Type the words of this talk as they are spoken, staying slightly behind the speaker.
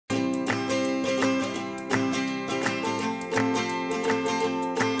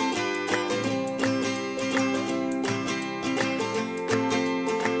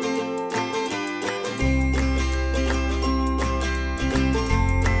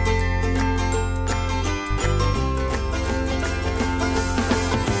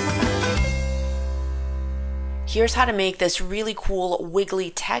Here's how to make this really cool wiggly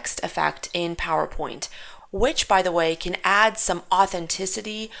text effect in PowerPoint, which, by the way, can add some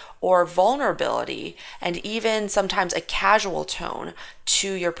authenticity or vulnerability and even sometimes a casual tone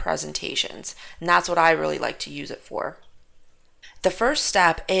to your presentations. And that's what I really like to use it for. The first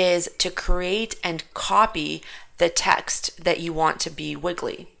step is to create and copy the text that you want to be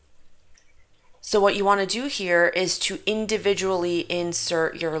wiggly. So what you want to do here is to individually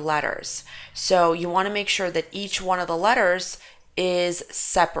insert your letters. So you want to make sure that each one of the letters is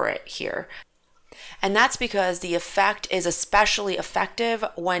separate here. And that's because the effect is especially effective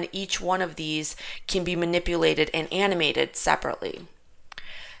when each one of these can be manipulated and animated separately.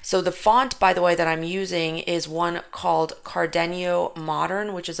 So the font, by the way, that I'm using is one called Cardenio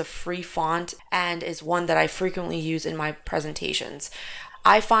Modern, which is a free font and is one that I frequently use in my presentations.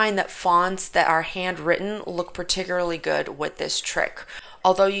 I find that fonts that are handwritten look particularly good with this trick,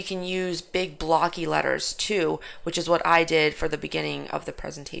 although you can use big blocky letters too, which is what I did for the beginning of the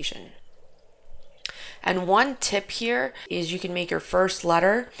presentation. And one tip here is you can make your first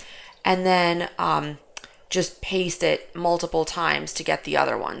letter and then just paste it multiple times to get the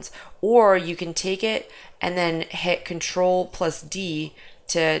other ones. Or you can take it and then hit Control+D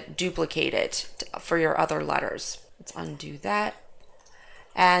to duplicate it for your other letters. Let's undo that.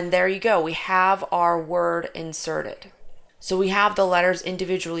 And there you go, we have our word inserted. So we have the letters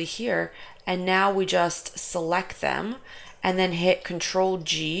individually here, and now we just select them and then hit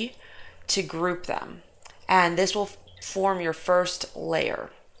Control+G to group them. And this will form your first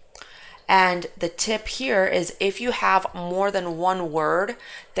layer. And the tip here is if you have more than one word,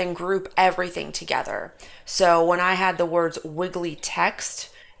 then group everything together. So when I had the words wiggly text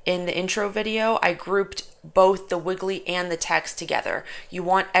in the intro video, I grouped both the wiggly and the text together. You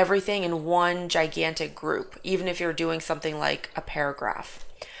want everything in one gigantic group, even if you're doing something like a paragraph.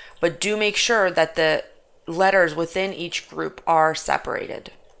 But do make sure that the letters within each group are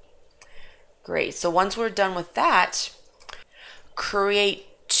separated. Great, so once we're done with that, create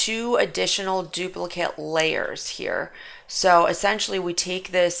 2 additional duplicate layers here. So essentially we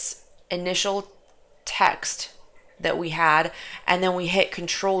take this initial text that we had and then we hit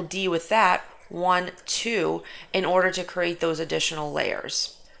Control+D with that, 1, 2, in order to create those additional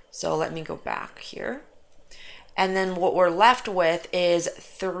layers. So let me go back here. And then what we're left with is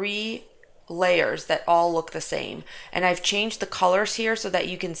 3 layers that all look the same. And I've changed the colors here so that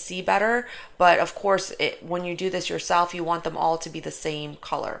you can see better, but of course when you do this yourself, you want them all to be the same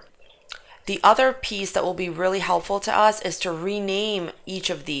color. The other piece that will be really helpful to us is to rename each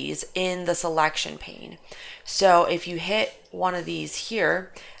of these in the selection pane. So if you hit one of these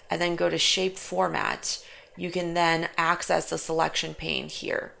here and then go to Shape Format, you can then access the selection pane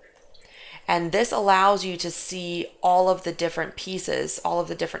here. And this allows you to see all of the different pieces, all of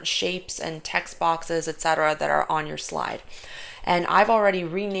the different shapes and text boxes, etc. that are on your slide. And I've already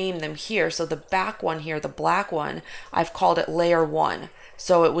renamed them here. So the back one here, the black one, I've called it Layer 1.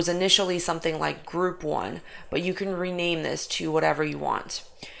 So it was initially something like Group 1, but you can rename this to whatever you want.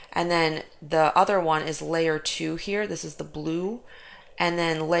 And then the other one is Layer 2 here. This is the blue. And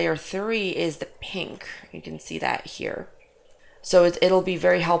then Layer 3 is the pink. You can see that here. So it'll be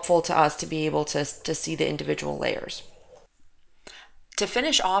very helpful to us to be able to see the individual layers. To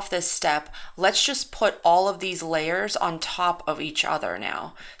finish off this step, let's just put all of these layers on top of each other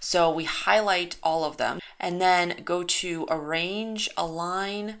now. So we highlight all of them and then go to Arrange,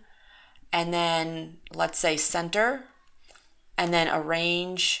 Align, and then let's say Center, and then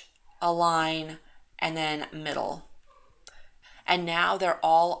Arrange, Align, and then Middle. And now they're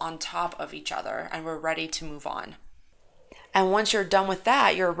all on top of each other and we're ready to move on. And once you're done with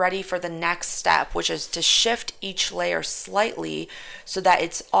that, you're ready for the next step, which is to shift each layer slightly so that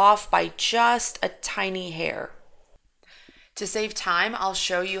it's off by just a tiny hair. To save time, I'll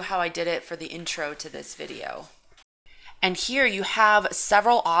show you how I did it for the intro to this video. And here you have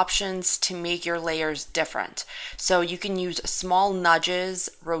several options to make your layers different. So you can use small nudges,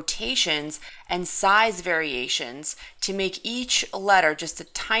 rotations, and size variations to make each letter just a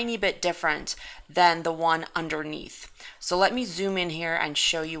tiny bit different than the one underneath. So let me zoom in here and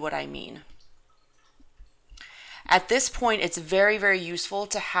show you what I mean. At this point, it's very, very useful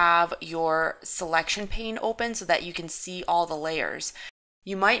to have your selection pane open so that you can see all the layers.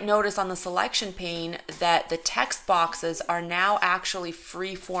 You might notice on the selection pane that the text boxes are now actually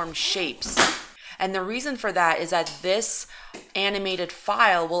free-form shapes. And the reason for that is that this animated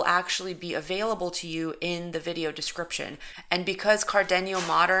file will actually be available to you in the video description. And because Cardenio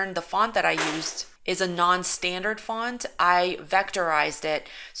Modern, the font that I used, is a non-standard font, I vectorized it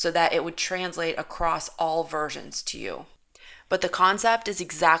so that it would translate across all versions to you. but the concept is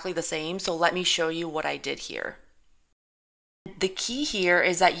exactly the same. So let me show you what I did here. The key here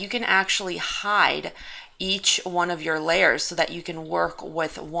is that you can actually hide each one of your layers so that you can work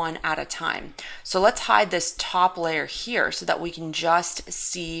with one at a time. So let's hide this top layer here so that we can just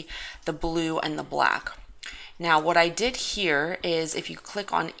see the blue and the black. Now what I did here is if you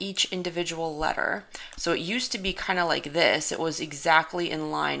click on each individual letter, so it used to be kind of like this, it was exactly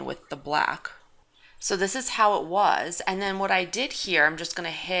in line with the black. So this is how it was, and then what I did here, I'm just going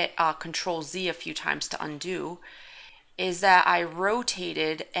to hit Control Z a few times to undo, is that I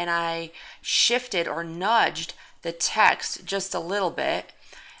rotated and I shifted or nudged the text just a little bit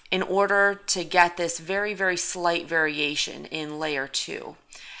in order to get this very, very slight variation in layer 2.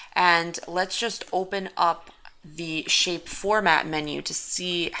 And let's just open up the shape format menu to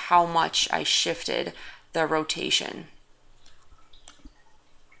see how much I shifted the rotation.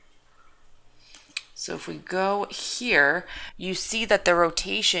 So if we go here, you see that the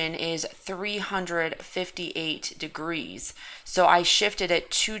rotation is 358 degrees. So I shifted it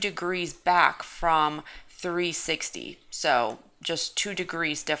 2 degrees back from 360. So just 2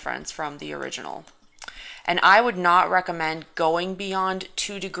 degrees difference from the original. And I would not recommend going beyond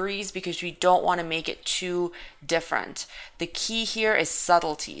 2 degrees because you don't want to make it too different. The key here is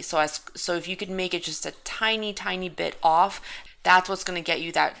subtlety. So if you could make it just a tiny, tiny bit off, that's what's going to get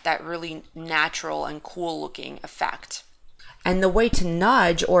you that really natural and cool looking effect. And the way to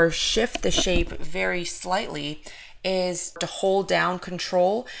nudge or shift the shape very slightly is to hold down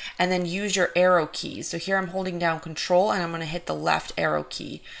Control and then use your arrow keys. So here I'm holding down Control and I'm going to hit the left arrow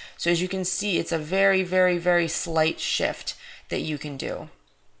key. So as you can see, it's a very, very, very slight shift that you can do.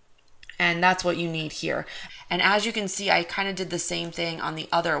 And that's what you need here. And as you can see, I kind of did the same thing on the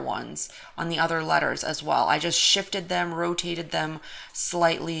other ones, on the other letters as well. I just shifted them, rotated them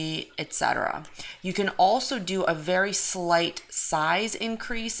slightly, etc. You can also do a very slight size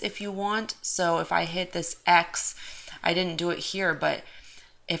increase if you want. So if I hit this X, I didn't do it here, but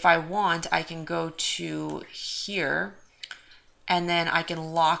if I want, I can go to here and then I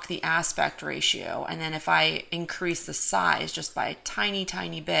can lock the aspect ratio. And then if I increase the size just by a tiny,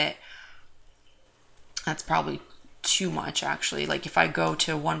 tiny bit, that's probably too much actually. Like if I go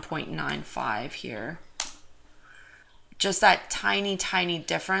to 1.95 here, just that tiny, tiny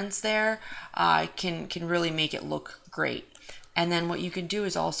difference there can really make it look great. And then what you can do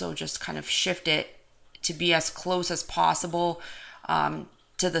is also just kind of shift it to be as close as possible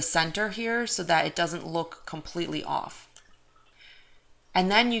to the center here so that it doesn't look completely off. And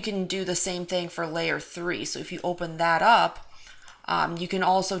then you can do the same thing for layer 3. So if you open that up, you can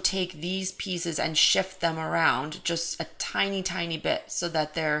also take these pieces and shift them around just a tiny, tiny bit so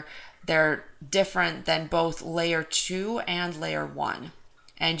that they're different than both layer 2 and layer 1.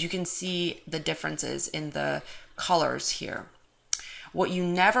 And you can see the differences in the colors here. What you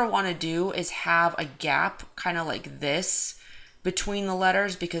never want to do is have a gap kind of like this between the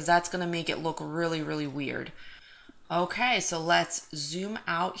letters because that's going to make it look really, really weird. Okay, so let's zoom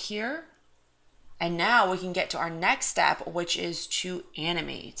out here. And now we can get to our next step, which is to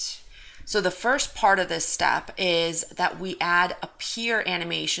animate. So the first part of this step is that we add appear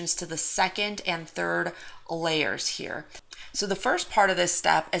animations to the second and third layers here. So the first part of this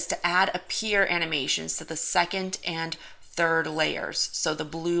step is to add appear animations to the second and third layers. So the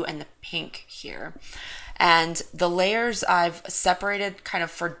blue and the pink here. And the layers I've separated kind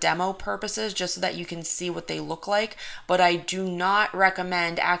of for demo purposes just so that you can see what they look like, but I do not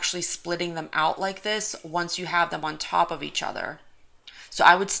recommend actually splitting them out like this once you have them on top of each other. So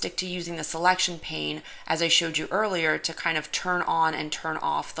I would stick to using the selection pane as I showed you earlier to kind of turn on and turn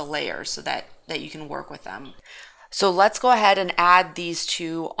off the layers so that you can work with them. So let's go ahead and add these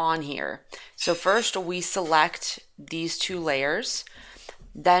two on here. So first we select these two layers,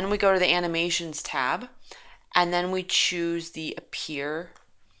 then we go to the animations tab, and then we choose the appear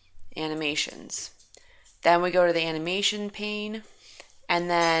animations. Then we go to the animation pane, and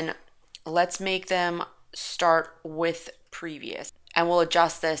then let's make them start with previous. And we'll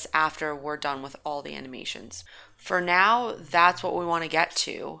adjust this after we're done with all the animations. For now, that's what we want to get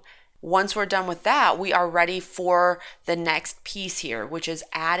to. Once we're done with that, we are ready for the next piece here, which is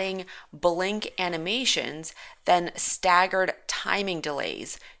adding blink animations, then staggered timing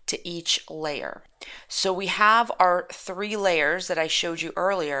delays to each layer. So we have our 3 layers that I showed you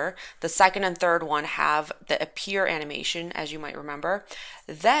earlier. The second and third one have the appear animation, as you might remember.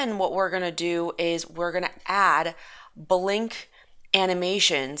 Then what we're going to do is we're going to add blink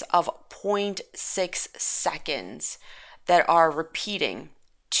animations of 0.6 seconds that are repeating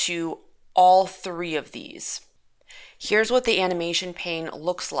to all 3 of these. Here's what the animation pane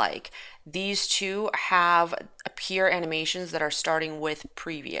looks like. These two have appear animations that are starting with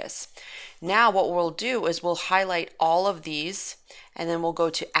previous. Now what we'll do is we'll highlight all of these, and then we'll go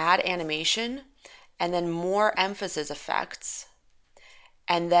to add animation, and then more emphasis effects,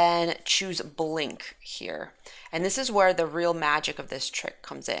 and then choose blink here. And this is where the real magic of this trick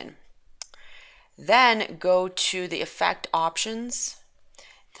comes in. Then go to the effect options,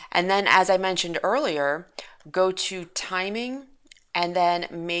 and then as I mentioned earlier, go to timing and then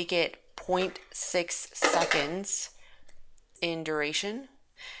make it 0.6 seconds in duration,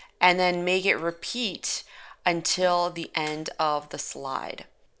 and then make it repeat until the end of the slide.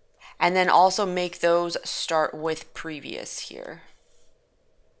 And then also make those start with previous here.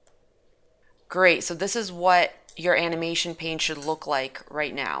 Great, so this is what your animation pane should look like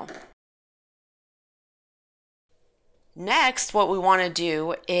right now. Next, what we want to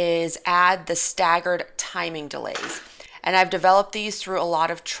do is add the staggered timing delays. And I've developed these through a lot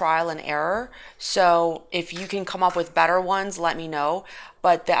of trial and error. So if you can come up with better ones, let me know.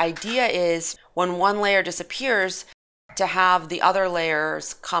 But the idea is when one layer disappears, to have the other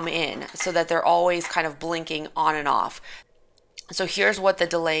layers come in so that they're always kind of blinking on and off. So here's what the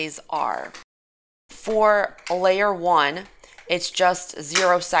delays are. For layer 1, it's just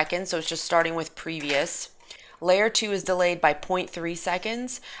 0 seconds, so it's just starting with previous. Layer 2 is delayed by 0.3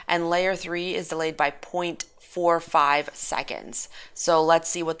 seconds, and layer 3 is delayed by 0.45 seconds. So let's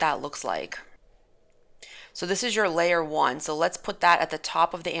see what that looks like. So this is your layer 1. So let's put that at the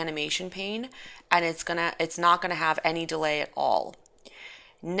top of the animation pane, and it's not gonna have any delay at all.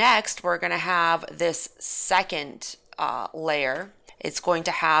 Next, we're gonna have this second layer. It's going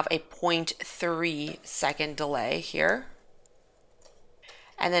to have a 0.3 second delay here.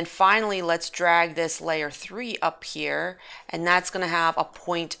 And then finally, let's drag this layer 3 up here, and that's going to have a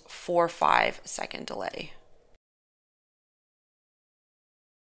 0.45 second delay.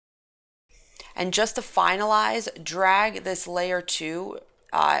 And just to finalize, drag this layer 2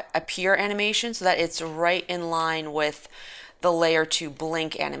 appear animation so that it's right in line with the layer 2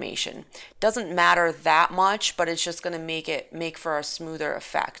 blink animation. Doesn't matter that much, but it's just going to make for a smoother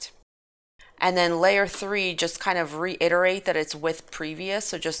effect. And then layer 3, just kind of reiterate that it's with previous,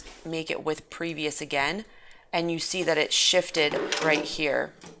 so just make it with previous again. And you see that it shifted right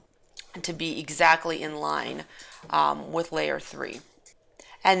here to be exactly in line with layer 3.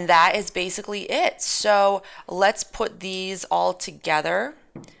 And that is basically it. So let's put these all together.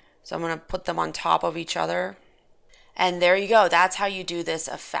 So I'm going to put them on top of each other. And there you go. That's how you do this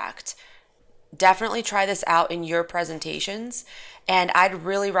effect. Definitely try this out in your presentations, and I'd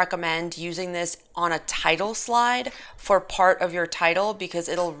really recommend using this on a title slide for part of your title because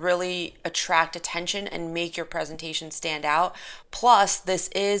it'll really attract attention and make your presentation stand out. Plus, this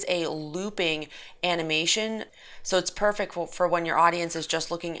is a looping animation, so it's perfect for when your audience is just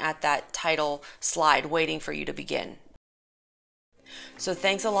looking at that title slide waiting for you to begin. So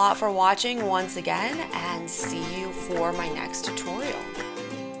thanks a lot for watching once again, and see you for my next tutorial.